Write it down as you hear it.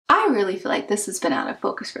really feel like this has been out of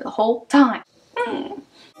focus for the whole time.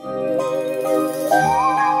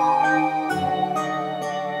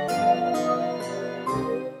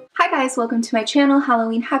 Hi guys, welcome to my channel,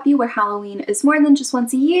 Halloween Happy, where Halloween is more than just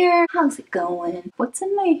once a year. How's it going? What's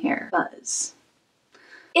in my hair? Buzz.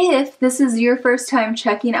 If this is your first time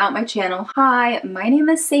checking out my channel, hi, my name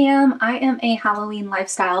is Sam. I am a Halloween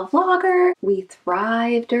lifestyle vlogger. We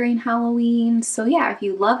thrive during Halloween. So yeah, if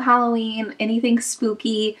you love Halloween, anything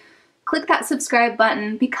spooky, click that subscribe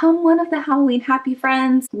button, become one of the Halloween Happy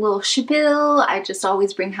friends. Little spiel, I just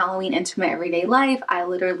always bring Halloween into my everyday life. I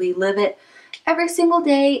literally live it every single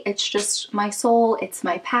day. It's just my soul, it's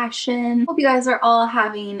my passion. Hope you guys are all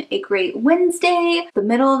having a great Wednesday, the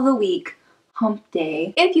middle of the week. Hump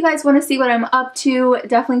day. If you guys want to see what I'm up to,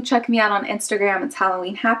 definitely check me out on Instagram. It's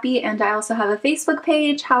Halloween Happy, and I also have a Facebook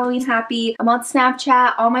page, Halloween Happy. I'm on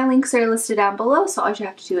Snapchat. All my links are listed down below, so all you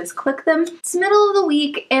have to do is click them. It's the middle of the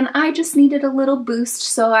week, and I just needed a little boost,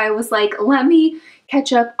 so I was like, let me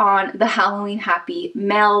catch up on the Halloween Happy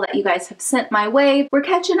mail that you guys have sent my way. We're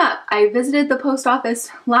catching up. I visited the post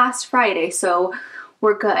office last Friday, so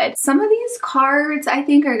we're good. Some of these cards I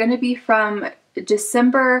think are going to be from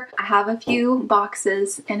December. I have a few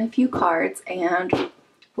boxes and a few cards, and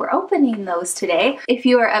we're opening those today. If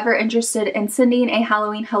you are ever interested in sending a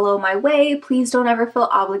Halloween hello my way, please don't ever feel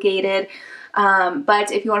obligated.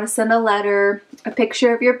 But if you want to send a letter, a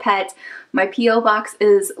picture of your pet, my P.O. box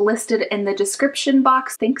is listed in the description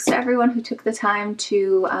box. Thanks to everyone who took the time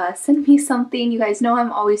to send me something. You guys know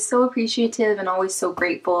I'm always so appreciative and always so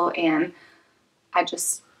grateful, and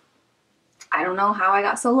I don't know how I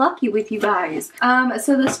got so lucky with you guys.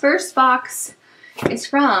 So this first box is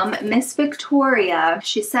from Miss Victoria.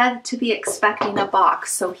 She said to be expecting a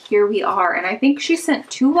box, so here we are. And I think she sent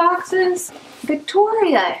 2 boxes.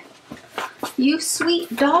 Victoria, you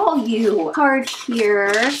sweet doll, you. Card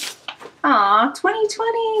here. Aw,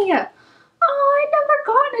 2020. Oh, I never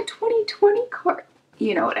gotten a 2020 card.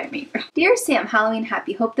 You know what I mean. Dear Sam, Halloween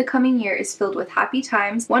Happy. Hope the coming year is filled with happy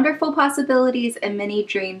times, wonderful possibilities, and many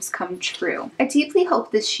dreams come true. I deeply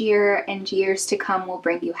hope this year and years to come will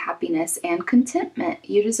bring you happiness and contentment.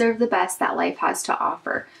 You deserve the best that life has to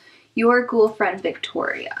offer. Your ghoul friend,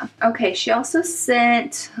 Victoria. Okay, she also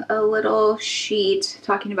sent a little sheet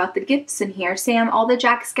talking about the gifts in here. Sam, all the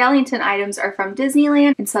Jack Skellington items are from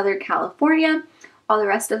Disneyland in Southern California. All the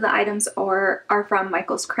rest of the items are from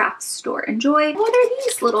Michael's Craft Store. Enjoy. What are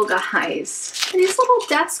these little guys? Are these little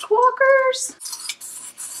desk walkers?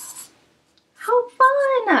 How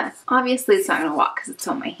fun! Obviously it's not gonna walk because it's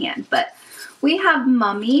on my hand, but we have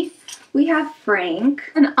Mummy, we have Frank,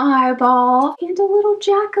 an eyeball, and a little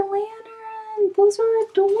jack-o'-lantern. Those are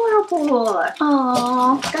adorable.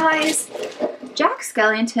 Aw, guys, Jack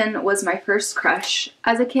Skellington was my first crush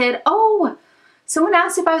as a kid. Oh! Someone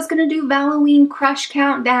asked if I was going to do Halloween crush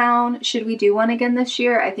countdown. Should we do one again this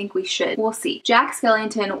year? I think we should. We'll see. Jack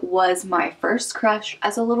Skellington was my first crush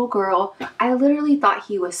as a little girl. I literally thought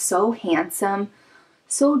he was so handsome,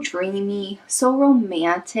 so dreamy, so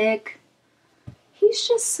romantic. He's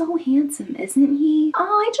just so handsome, isn't he?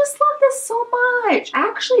 Oh, I just love this so much. I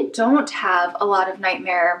actually don't have a lot of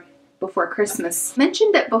Nightmare Before Christmas.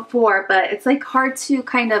 Mentioned it before, but it's like hard to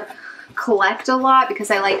kind of collect a lot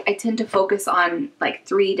because I tend to focus on like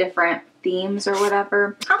 3 different themes or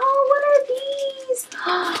whatever. Oh, what are these?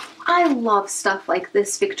 I love stuff like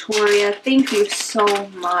this, Victoria. Thank you so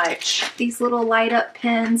much. These little light up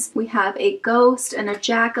pins. We have a ghost and a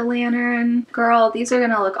jack-o'-lantern. Girl, these are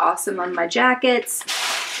gonna look awesome on my jackets.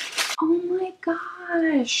 Oh my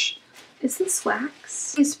gosh. Is this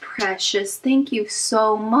wax? He's precious. Thank you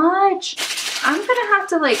so much. I'm gonna have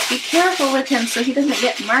to like be careful with him so he doesn't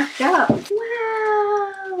get marked up.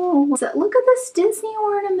 Wow! So look at this Disney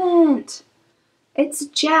ornament. It's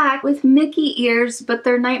Jack with Mickey ears, but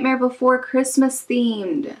they're Nightmare Before Christmas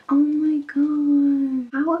themed. Oh my god.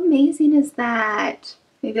 How amazing is that?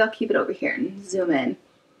 Maybe I'll keep it over here and zoom in.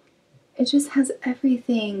 It just has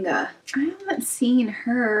everything. I haven't seen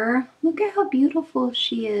her. Look at how beautiful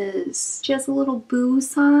she is. She has a little boo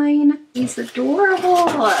sign. He's adorable.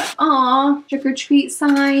 Aw, trick or treat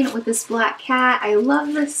sign with this black cat. I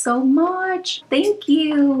love this so much. Thank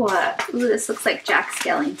you. Ooh, this looks like Jack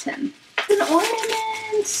Skellington. It's an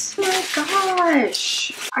ornament. Oh my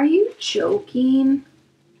gosh. Are you joking?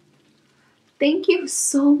 Thank you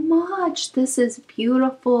so much. This is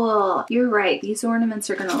beautiful. You're right. These ornaments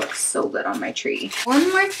are gonna look so good on my tree.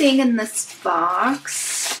 One more thing in this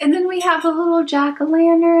box. And then we have a little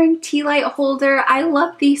jack-o'-lantern tea light holder. I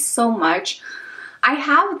love these so much. I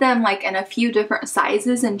have them like in a few different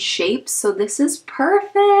sizes and shapes, so this is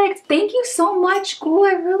perfect. Thank you so much, Ghoul.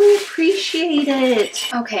 I really appreciate it.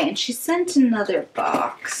 Okay, and she sent another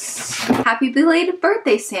box. Happy belated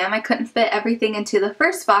birthday, Sam. I couldn't fit everything into the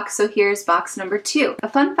first box, so here's box number 2. A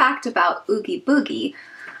fun fact about Oogie Boogie.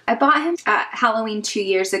 I bought him at Halloween 2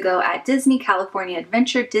 years ago at Disney California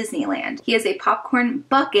Adventure Disneyland. He is a popcorn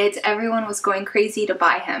bucket. Everyone was going crazy to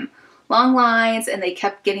buy him. Long lines, and they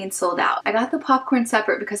kept getting sold out. I got the popcorn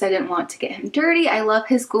separate because I didn't want to get him dirty. I love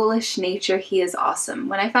his ghoulish nature. He is awesome.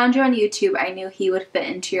 When I found you on YouTube, I knew he would fit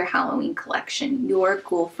into your Halloween collection. Your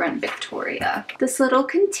ghoul friend, Victoria. This little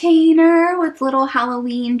container with little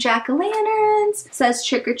Halloween jack-o'-lanterns. Says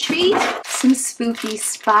trick or treat. Some spooky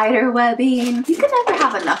spider webbing. You can never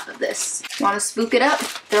have enough of this. Want to spook it up?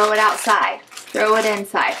 Throw it outside. Throw it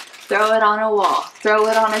inside. Throw it on a wall, throw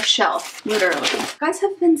it on a shelf, literally. You guys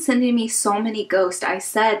have been sending me so many ghosts. I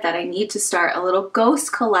said that I need to start a little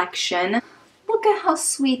ghost collection. Look at how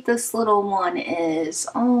sweet this little one is.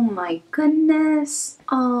 Oh my goodness.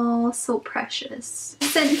 Oh, so precious. I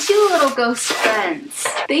sent 2 little ghost friends.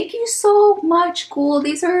 Thank you so much, Ghoul.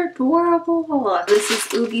 These are adorable. This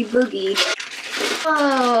is Oogie Boogie.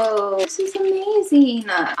 Oh, this is amazing.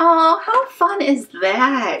 Oh, how fun is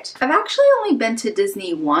that? I've actually only been to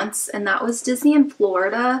Disney once, and that was Disney in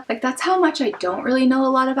Florida. Like, that's how much I don't really know a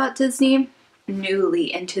lot about Disney.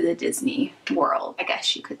 Newly into the Disney world, I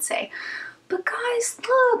guess you could say. But guys,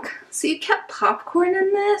 look. So you kept popcorn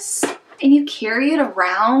in this, and you carry it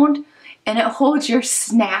around, and it holds your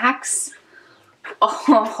snacks.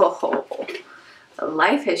 Oh,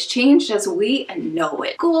 life has changed as we know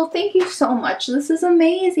it. Ghoul, thank you so much. This is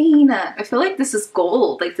amazing. I feel like this is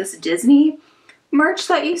gold, like this Disney merch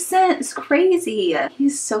that you sent is crazy.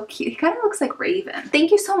 He's so cute. He kind of looks like Raven.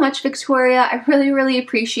 Thank you so much, Victoria. I really, really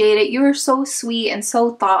appreciate it. You were so sweet and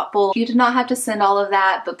so thoughtful. You did not have to send all of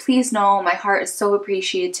that, but please know my heart is so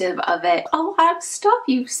appreciative of it. A lot of stuff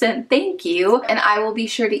you've sent. Thank you. And I will be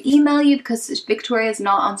sure to email you because Victoria is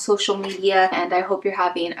not on social media, and I hope you're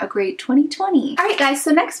having a great 2020. All right, guys,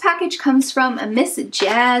 so next package comes from Miss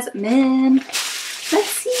Jasmine. Let's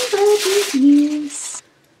see what it is.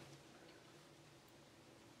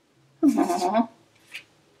 Aww.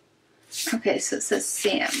 Okay, so it says,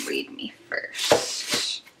 Sam, read me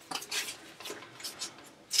first.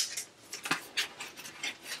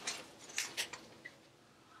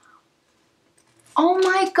 Oh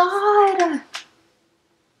my god!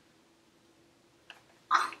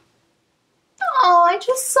 Oh, I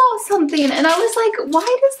just saw something and I was like,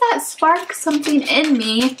 why does that spark something in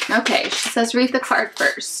me? Okay, she says read the card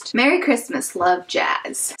first. Merry Christmas, love,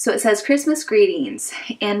 Jazz. So it says Christmas greetings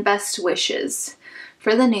and best wishes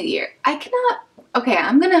for the new year. I cannot, okay,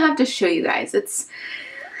 I'm gonna have to show you guys. It's,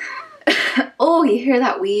 oh, you hear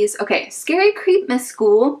that wheeze? Okay, Scary Creep Miss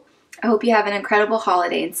School. I hope you have an incredible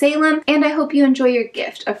holiday in Salem, and I hope you enjoy your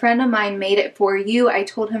gift. A friend of mine made it for you. I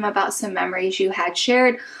told him about some memories you had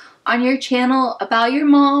shared on your channel about your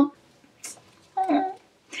mom. Aww. And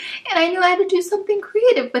I knew I had to do something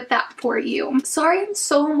creative with that for you. Sorry I'm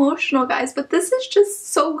so emotional, guys, but this is just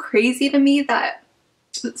so crazy to me that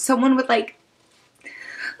someone would like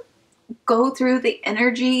go through the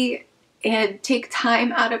energy and take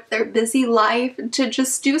time out of their busy life to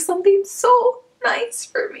just do something so nice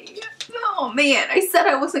for me. Oh man, I said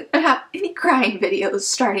I wasn't gonna have any crying videos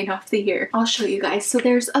starting off the year. I'll show you guys. So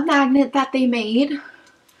there's a magnet that they made.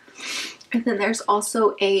 And then there's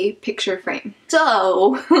also a picture frame.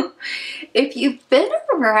 So, if you've been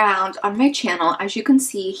around on my channel, as you can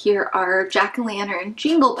see, here are jack-o'-lantern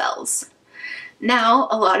jingle bells. Now,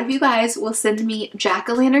 a lot of you guys will send me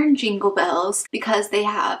jack-o'-lantern jingle bells because they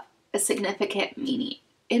have a significant meaning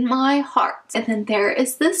in my heart. And then there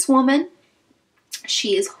is this woman.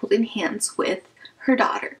 She is holding hands with her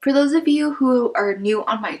daughter. For those of you who are new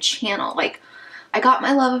on my channel, like, I got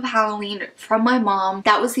my love of Halloween from my mom.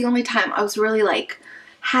 That was the only time I was really like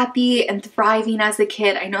happy and thriving as a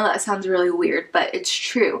kid. I know that sounds really weird, but it's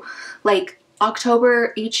true. Like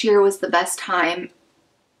October each year was the best time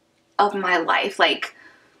of my life. Like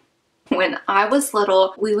when I was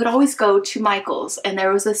little, we would always go to Michael's, and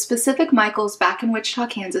there was a specific Michael's back in Wichita,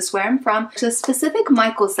 Kansas, where I'm from. There's a specific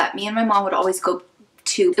Michael's that me and my mom would always go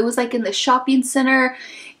to. It was like in the shopping center.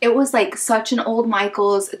 It was like such an old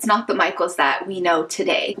Michael's. It's not the Michael's that we know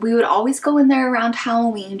today. We would always go in there around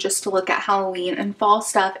Halloween just to look at Halloween and fall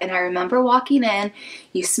stuff. And I remember walking in,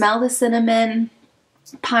 you smell the cinnamon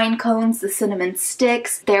pine cones, the cinnamon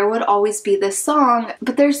sticks. There would always be this song,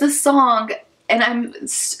 but there's this song, and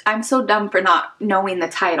I'm so dumb for not knowing the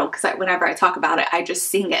title because whenever I talk about it, I just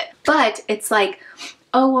sing it. But it's like,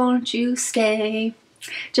 oh, won't you stay?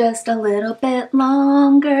 Just a little bit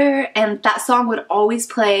longer. And that song would always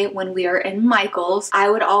play when we were in Michael's. I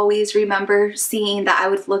would always remember seeing that I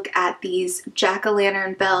would look at these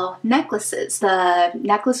jack-o'-lantern bell necklaces. The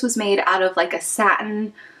necklace was made out of like a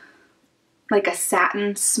satin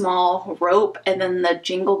small rope, and then the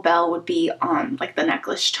jingle bell would be on like the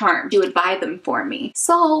necklace charm. She would buy them for me.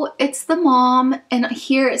 So it's the mom, and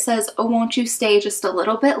here it says, oh, won't you stay just a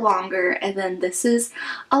little bit longer? And then this is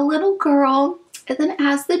a little girl, and then it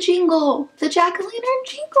has the jack-o'-lantern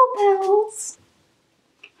jingle bells.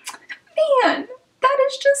 Man, that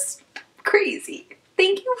is just crazy.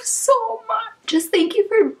 Thank you so much. Just thank you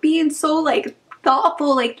for being so like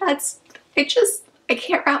thoughtful. Like I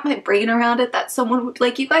can't wrap my brain around it that someone would,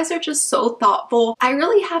 like, you guys are just so thoughtful. I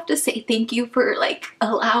really have to say thank you for like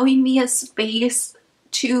allowing me a space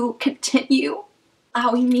to continue.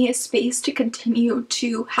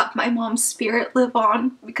 To have my mom's spirit live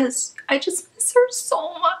on, because I just miss her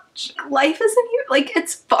so much. Life isn't here, like,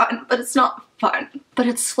 it's fun, but it's not fun. But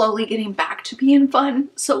it's slowly getting back to being fun.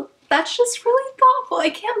 So that's just really thoughtful. I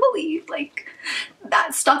can't believe like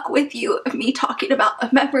that stuck with you, of me talking about a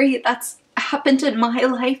memory that's happened in my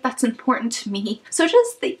life that's important to me. So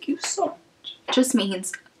just thank you so much. It just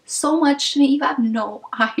means so much to me, you have no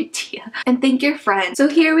idea. And thank your friend. So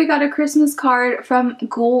here we got a Christmas card from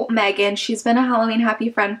Ghoul Megan. She's been a Halloween happy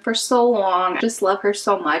friend for so long. I just love her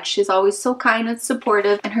so much. She's always so kind and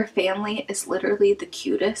supportive, and her family is literally the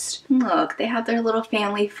cutest. Look, they have their little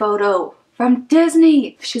family photo from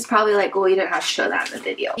Disney. She's probably like, oh, you didn't have to show that in the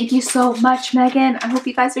video. Thank you so much, Megan. I hope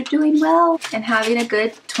you guys are doing well and having a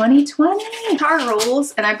good 2020.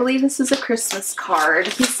 Charles, and I believe this is a Christmas card.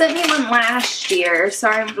 He sent me one last year.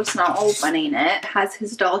 Sorry, I'm just not opening it. It has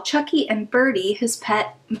his doll Chucky and Birdie, his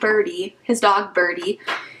pet Birdie, his dog Birdie,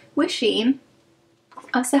 wishing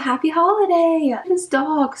us a happy holiday. His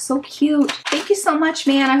dog, so cute. Thank you so much,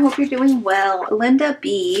 man. I hope you're doing well. Linda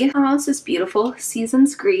B. Oh, this is beautiful.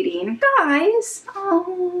 Season's greeting. Guys,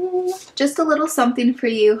 oh, just a little something for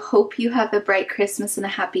you. Hope you have a bright Christmas and a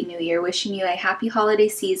happy new year. Wishing you a happy holiday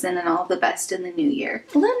season and all the best in the new year.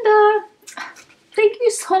 Linda, thank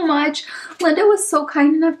you so much. Linda was so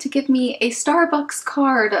kind enough to give me a Starbucks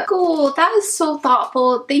card. Cool, that is so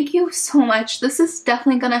thoughtful. Thank you so much. This is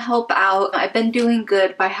definitely gonna help out. I've been doing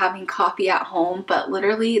good by having coffee at home, but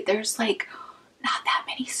literally there's like not that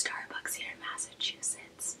many Starbucks here in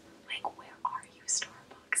Massachusetts. Like, where are you,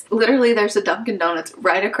 Starbucks? Literally there's a Dunkin' Donuts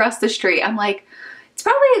right across the street. I'm like, it's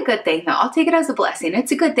probably a good thing though. I'll take it as a blessing.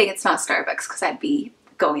 It's a good thing it's not Starbucks, because I'd be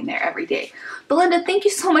going there every day. But Linda, thank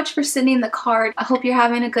you so much for sending the card. I hope you're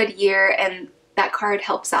having a good year, and that card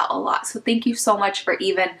helps out a lot. So thank you so much for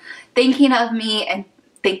even thinking of me and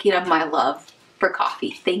thinking of my love for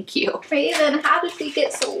coffee. Thank you. Raven, how did we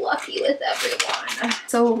get so lucky with everyone?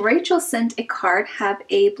 So Rachel sent a card. Have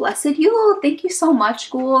a blessed Yule. Thank you so much,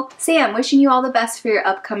 Ghoul. Sam, wishing you all the best for your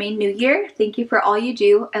upcoming new year. Thank you for all you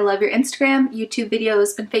do. I love your Instagram, YouTube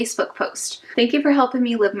videos, and Facebook posts. Thank you for helping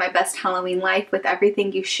me live my best Halloween life with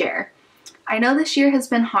everything you share. I know this year has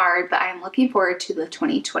been hard, but I am looking forward to the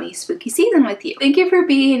 2020 spooky season with you. Thank you for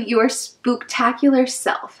being your spooktacular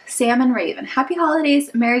self. Sam and Raven, happy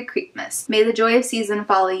holidays, Merry Creepmas. May the joy of season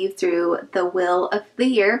follow you through the will of the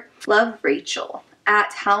year. Love, Rachel.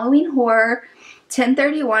 At Halloween Horror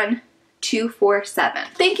 1031 247.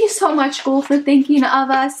 Thank you so much, Ghoul, for thinking of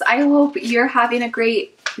us. I hope you're having a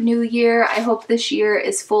great new year. I hope this year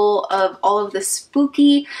is full of all of the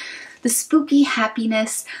spooky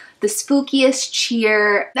happiness, the spookiest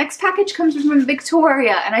cheer. Next package comes from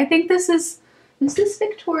Victoria, and I think this is this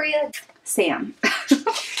Victoria? Sam.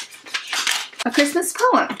 A Christmas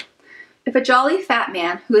poem. If a jolly fat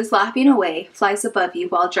man who is laughing away flies above you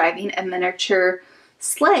while driving a miniature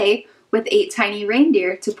sleigh with 8 tiny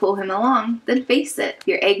reindeer to pull him along, then face it.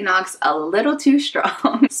 Your eggnog's a little too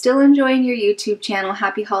strong. Still enjoying your YouTube channel.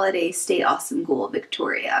 Happy holidays. Stay awesome, Ghoul,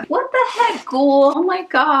 Victoria. What the heck, Ghoul? Oh my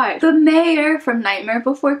god. The mayor from Nightmare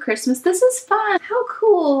Before Christmas. This is fun. How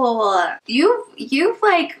cool. You've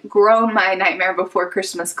like grown my Nightmare Before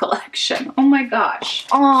Christmas collection. Oh my gosh.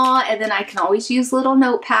 Aw, and then I can always use little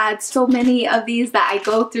notepads. So many of these that I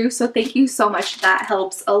go through, so thank you so much. That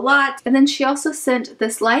helps a lot. And then she also sent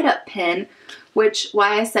this light up pin, which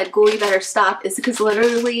why I said, Ghoul, you better stop, is because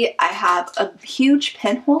literally I have a huge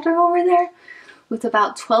pin holder over there with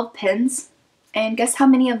about 12 pins, and guess how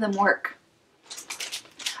many of them work?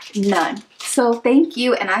 None. So thank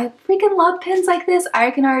you, and I freaking love pins like this. I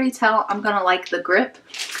can already tell I'm gonna like the grip.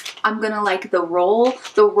 I'm gonna like the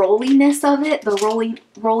rolliness of it, the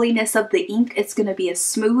rolliness of the ink. It's gonna be a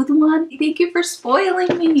smooth one. Thank you for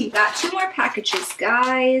spoiling me. Got 2 more packages,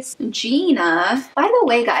 guys. Gina. By the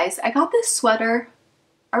way, guys, I got this sweater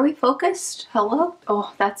Are we focused? Hello?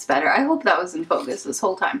 Oh, that's better. I hope that was in focus this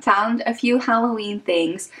whole time. Found a few Halloween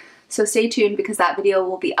things. So stay tuned because that video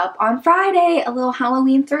will be up on Friday. A little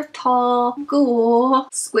Halloween thrift haul. Ghoul.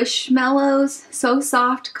 Squishmallows. So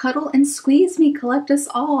soft. Cuddle and squeeze me. Collect us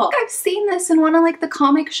all. I've seen this in one of like the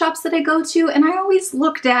comic shops that I go to and I always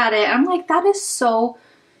looked at it. I'm like, that is so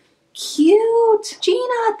cute.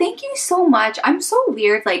 Gina, thank you so much. I'm so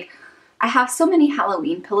weird. Like, I have so many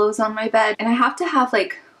Halloween pillows on my bed and I have to have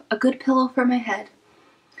like a good pillow for my head.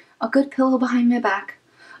 A good pillow behind my back.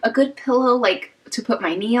 A good pillow like to put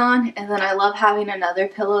my knee on, and then I love having another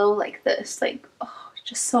pillow like this, like, oh,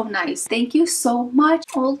 just so nice. Thank you so much.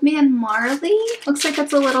 Old Man Marley. Looks like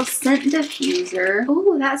it's a little scent diffuser.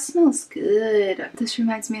 Oh, that smells good. This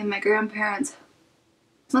reminds me of my grandparents.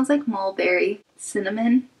 Smells like mulberry.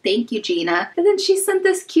 Cinnamon. Thank you, Gina. And then she sent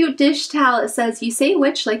this cute dish towel. It says, you say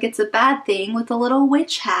witch like it's a bad thing, with a little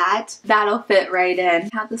witch hat. That'll fit right in.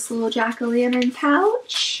 Have this little jack-o'-lantern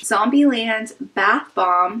pouch. Zombieland bath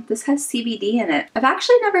bomb. This has CBD in it. I've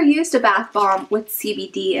actually never used a bath bomb with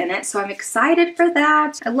CBD in it, so I'm excited for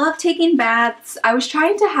that. I love taking baths. I was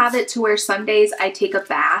trying to have it to where Sundays I take a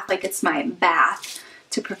bath, like it's my bath,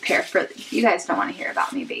 to prepare for, you guys don't want to hear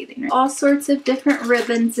about me bathing. Right? All sorts of different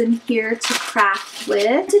ribbons in here to craft with.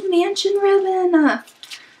 Haunted Mansion ribbon,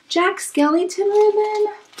 Jack Skellington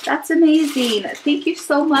ribbon. That's amazing. Thank you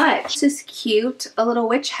so much. This is cute. A little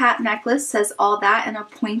witch hat necklace, says all that, and a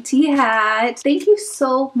pointy hat. Thank you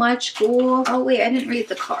so much, Ghoul. Oh wait, I didn't read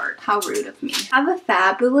the card. How rude of me. Have a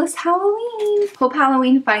fabulous Halloween. Hope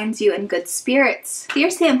Halloween finds you in good spirits. Dear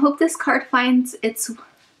Sam, hope this card finds its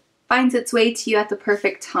way to you at the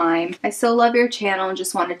perfect time. I so love your channel and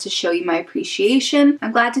just wanted to show you my appreciation.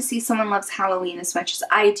 I'm glad to see someone loves Halloween as much as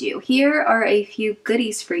I do. Here are a few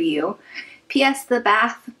goodies for you. P.S. The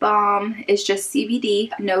bath bomb is just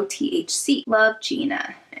CBD, no THC. Love,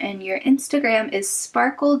 Gina. And your Instagram is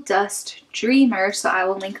Sparkle Dust Dreamer, so I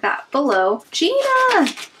will link that below. Gina!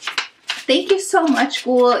 Thank you so much,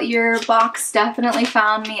 Ghoul. Your box definitely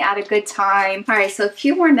found me at a good time. All right, so a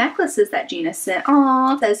few more necklaces that Gina sent.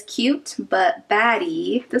 Aw, it says cute but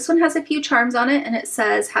baddie. This one has a few charms on it and it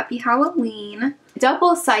says Happy Halloween.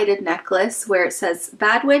 Double-sided necklace where it says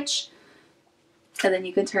Bad Witch, and then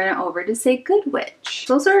you can turn it over to say Good Witch.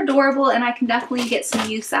 Those are adorable and I can definitely get some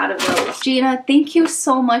use out of those. Gina, thank you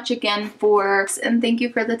so much again and thank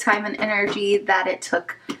you for the time and energy that it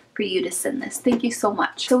took for you to send this. Thank you so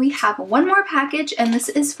much. So we have one more package and this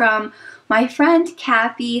is from my friend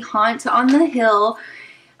Kathy, Haunt on the Hill.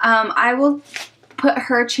 I will put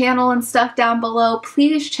her channel and stuff down below.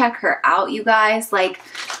 Please check her out, you guys. Like,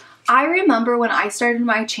 I remember when I started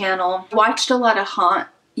my channel, watched a lot of haunt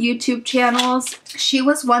YouTube channels. She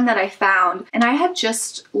was one that I found and I have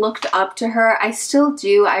just looked up to her. I still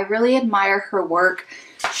do. I really admire her work.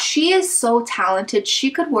 She is so talented.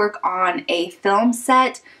 She could work on a film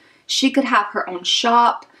set. She could have her own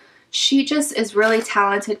shop. She just is really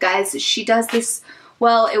talented, guys. She does this,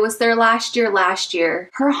 well, it was their last year.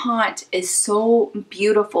 Her haunt is so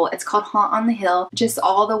beautiful. It's called Haunt on the Hill. Just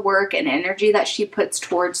all the work and energy that she puts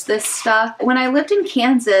towards this stuff. When I lived in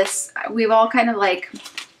Kansas, we've all kind of like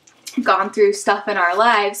gone through stuff in our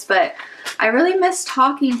lives, but I really miss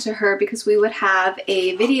talking to her because we would have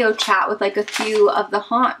a video chat with like a few of the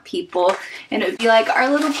haunt people and it would be like our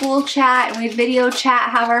little pool chat and we'd video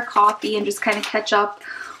chat, have our coffee and just kind of catch up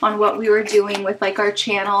on what we were doing with like our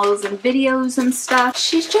channels and videos and stuff.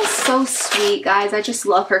 She's just so sweet, guys. I just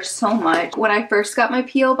love her so much. When I first got my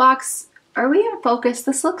P.O. box, are we in focus?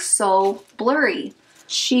 This looks so blurry.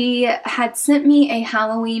 She had sent me a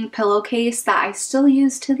Halloween pillowcase that I still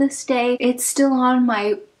use to this day. It's still on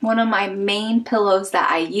one of my main pillows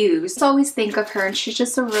that I use. I just always think of her and she's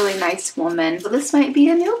just a really nice woman. So this might be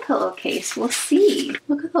a new pillowcase. We'll see.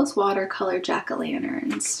 Look at those watercolor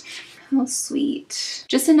jack-o'-lanterns. How sweet.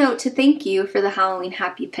 Just a note to thank you for the Halloween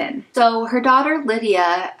happy pin. So her daughter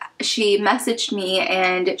Lydia, she messaged me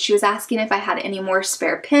and she was asking if I had any more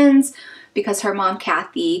spare pins because her mom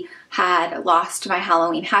Kathy had lost my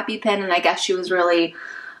Halloween happy pin and I guess she was really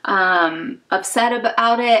upset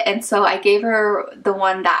about it, and so I gave her the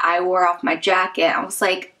one that I wore off my jacket. I was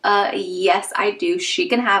like, yes I do, she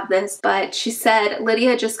can have this. But she said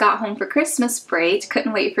Lydia just got home for Christmas break,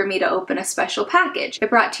 couldn't wait for me to open a special package. It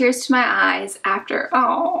brought tears to my eyes after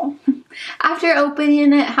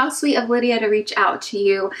opening it. How sweet of Lydia to reach out to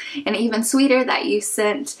you, and even sweeter that you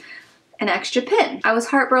sent an extra pin. I was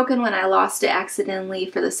heartbroken when I lost it accidentally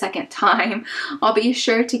for the second time. I'll be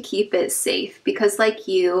sure to keep it safe because like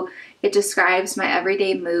you, it describes my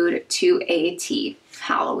everyday mood to a T.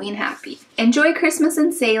 Halloween happy. Enjoy Christmas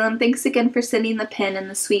in Salem. Thanks again for sending the pin and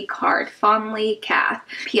the sweet card. Fondly, Kath.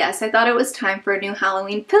 P.S. I thought it was time for a new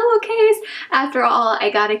Halloween pillowcase. After all, I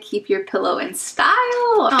gotta keep your pillow in style.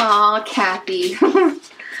 Aw, Kathy.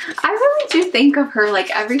 I really do think of her like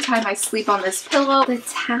every time I sleep on this pillow. The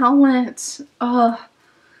talent. Oh,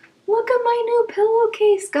 look at my new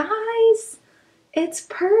pillowcase, guys. It's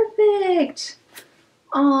perfect.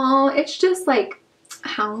 Oh, it's just like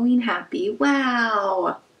Halloween happy.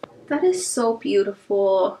 Wow. That is so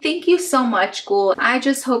beautiful. Thank you so much, Ghoul. I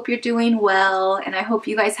just hope you're doing well and I hope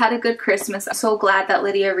you guys had a good Christmas. I'm so glad that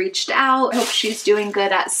Lydia reached out. I hope she's doing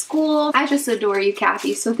good at school. I just adore you,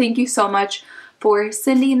 Kathy. So thank you so much for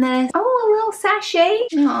sending this. Oh, a little sachet.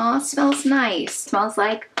 Aw, it smells nice. Smells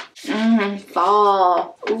like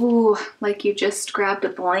fall. Ooh, like you just grabbed a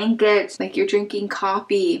blanket, like you're drinking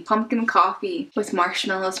coffee, pumpkin coffee with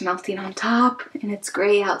marshmallows melting on top and it's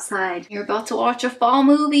gray outside. You're about to watch a fall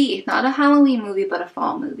movie. Not a Halloween movie, but a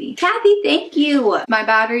fall movie. Kathy, thank you. My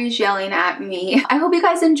battery's yelling at me. I hope you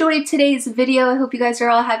guys enjoyed today's video. I hope you guys are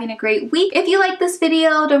all having a great week. If you like this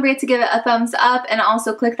video, don't forget to give it a thumbs up and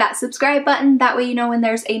also click that subscribe button. That way you know when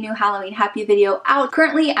there's a new Halloween happy video out.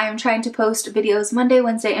 Currently, I am trying to post videos Monday,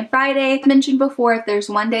 Wednesday, and Friday. I mentioned before if there's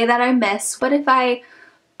one day that I miss, but if I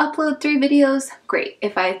upload 3 videos, great.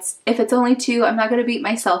 If it's only 2, I'm not gonna beat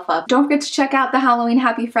myself up. Don't forget to check out the Halloween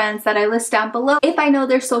happy friends that I list down below. If I know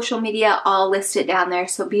their social media, I'll list it down there,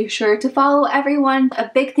 so be sure to follow everyone.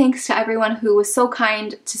 A big thanks to everyone who was so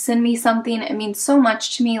kind to send me something. It means so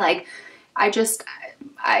much to me. Like,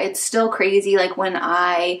 it's still crazy, like when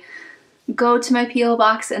I go to my P.O.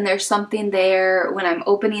 box and there's something there, when I'm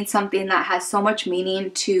opening something that has so much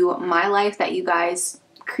meaning to my life that you guys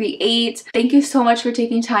create. Thank you so much for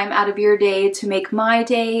taking time out of your day to make my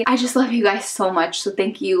day. I just love you guys so much, so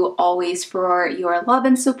thank you always for your love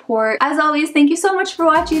and support. As always, thank you so much for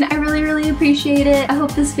watching. I really, really appreciate it. I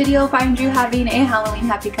hope this video finds you having a Halloween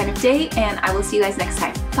happy kind of day, and I will see you guys next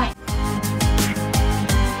time. Bye.